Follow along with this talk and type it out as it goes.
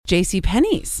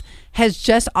JCPenney's has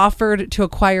just offered to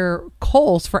acquire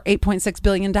Kohl's for $8.6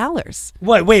 billion.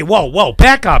 Wait, whoa,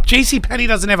 back up. JCPenney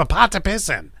doesn't have a pot to piss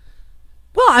in.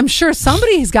 Well, I'm sure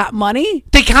somebody's got money.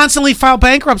 They constantly file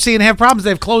bankruptcy and have problems.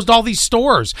 They've closed all these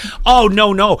stores. Oh,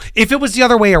 no. If it was the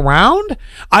other way around,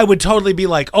 I would totally be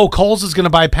like, oh, Kohl's is going to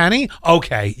buy Penny?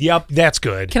 Okay, yep, that's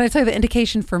good. Can I tell you the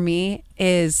indication for me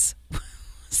is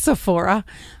Sephora.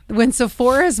 When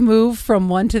Sephora's moved from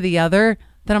one to the other,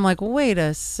 then I'm like, wait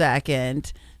a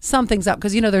second. Something's up.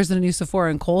 Because, there's a new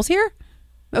Sephora and Kohl's here.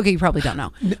 Okay, you probably don't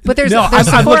know. But there's I'm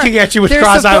Sephora, looking at you with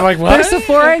cross-eyed. I'm like, what? There's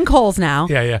Sephora and Kohl's now.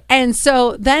 Yeah. And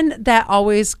so then that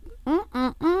always,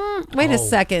 wait a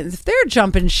second. If they're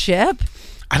jumping ship.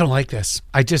 I don't like this.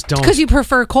 I just don't. Because you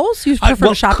prefer Kohl's? You prefer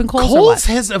to shop in Kohl's? Kohl's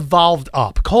has evolved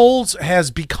up. Kohl's has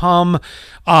become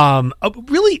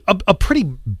a pretty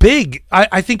big,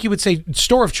 I think you would say,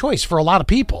 store of choice for a lot of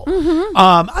people. Mm-hmm.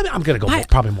 I'm going to go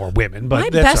probably more women, but my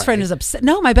best friend is obsessed.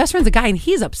 No, my best friend's a guy, and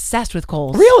he's obsessed with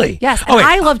Kohl's. Really? Yes. And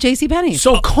I love JCPenney.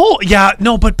 So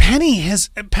but Penny's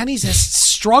has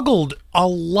struggled a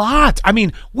lot. I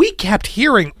mean, we kept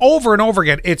hearing over and over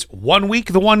again, it's 1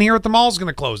 week, the one here at the mall is going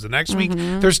to close. The next week,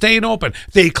 they're staying open.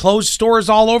 They close stores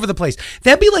all over the place.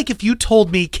 That'd be like if you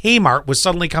told me Kmart was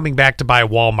suddenly coming back to buy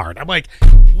Walmart. I'm like,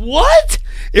 what?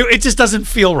 It just doesn't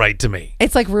feel right to me.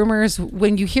 It's like rumors.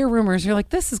 When you hear rumors, you're like,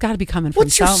 this has got to be coming from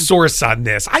What's your source on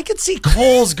this? I could see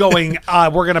Kohl's going,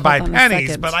 we're going to buy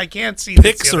Pennies, but I can't see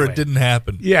Picks or it didn't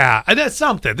happen. Yeah, and that's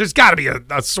something. There's got to be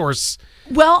a source.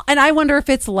 Well, and I wonder if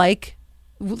it's like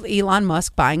Elon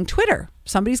Musk buying Twitter.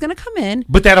 Somebody's going to come in.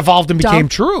 But that evolved and became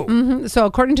true. Mm-hmm. So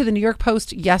according to the New York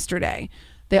Post yesterday,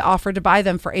 they offered to buy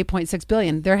them for $8.6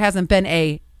 billion. There hasn't been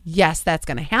a yes, that's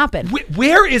going to happen.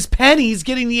 Where is Penny's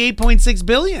getting the $8.6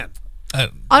 billion?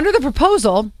 Under the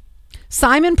proposal,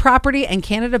 Simon Property and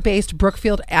Canada-based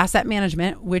Brookfield Asset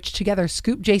Management, which together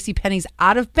scooped JCPenney's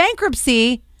out of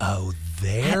bankruptcy. Oh,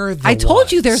 they're the I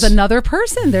told you there's another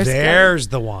person. There's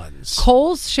the ones.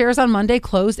 Kohl's shares on Monday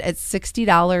closed at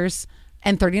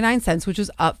 $60.39, which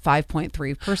is up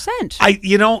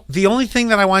 5.3%. The only thing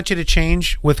that I want you to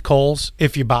change with Kohl's,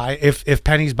 if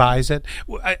Penny's buys it,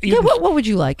 what would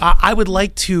you like? I would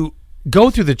like to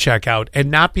go through the checkout and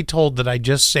not be told that I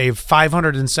just saved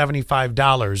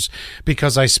 $575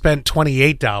 because I spent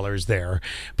 $28 there,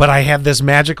 but I have this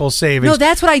magical savings. No,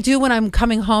 that's what I do when I'm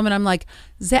coming home and I'm like,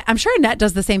 I'm sure Annette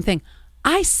does the same thing.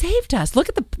 I saved us. Look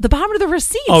at the bottom of the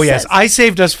receipt. Oh, yes. I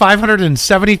saved us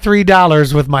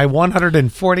 $573 with my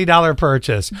 $140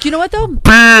 purchase. Do you know what, though?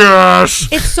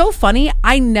 BS. It's so funny.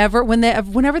 I never,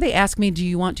 whenever they ask me, do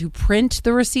you want to print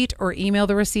the receipt or email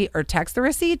the receipt or text the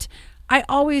receipt? I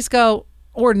always go,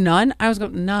 or none. I always go,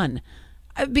 none.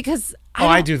 Because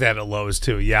I do that at Lowe's,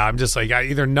 too. Yeah, I'm just like,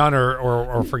 either none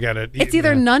or forget it. It's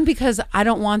either none because I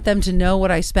don't want them to know what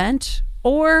I spent,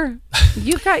 or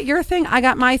you got your thing, I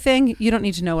got my thing. You don't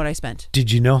need to know what I spent.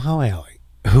 Did you know how Allie,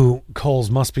 who Kohl's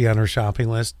must be on her shopping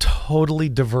list, totally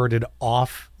diverted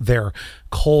off their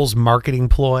Kohl's marketing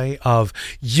ploy of,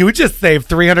 you just saved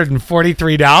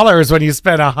 $343 when you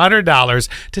spent $100,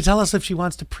 to tell us if she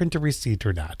wants to print a receipt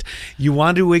or not. You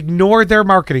want to ignore their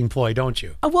marketing ploy, don't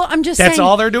you? Well, I'm just saying. That's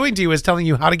all they're doing to you, is telling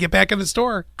you how to get back in the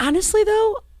store. Honestly,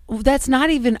 though, that's not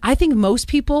even, I think most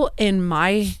people in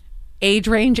my age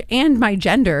range and my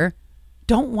gender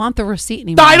don't want the receipt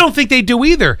anymore. I don't think they do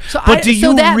either. But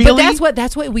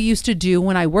that's what we used to do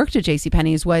when I worked at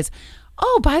JCPenney's was,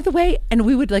 oh, by the way, and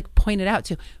we would like point it out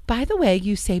too. By the way,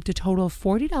 you saved a total of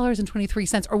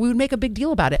 $40.23, or we would make a big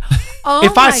deal about it. Oh,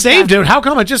 if I saved it, how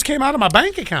come it just came out of my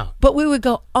bank account? But we would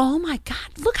go, oh my God,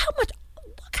 look how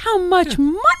much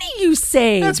money you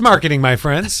saved. That's marketing, my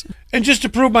friends. And just to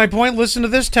prove my point, listen to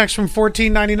this text from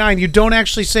 $14.99. You don't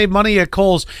actually save money at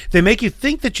Kohl's. They make you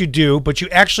think that you do, but you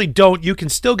actually don't. You can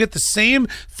still get the same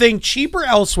thing cheaper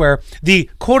elsewhere. The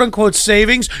quote-unquote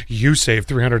savings, you save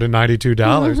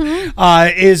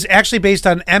 $392, is actually based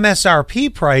on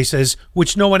MSRP prices,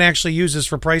 which no one actually uses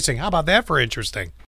for pricing. How about that for interesting?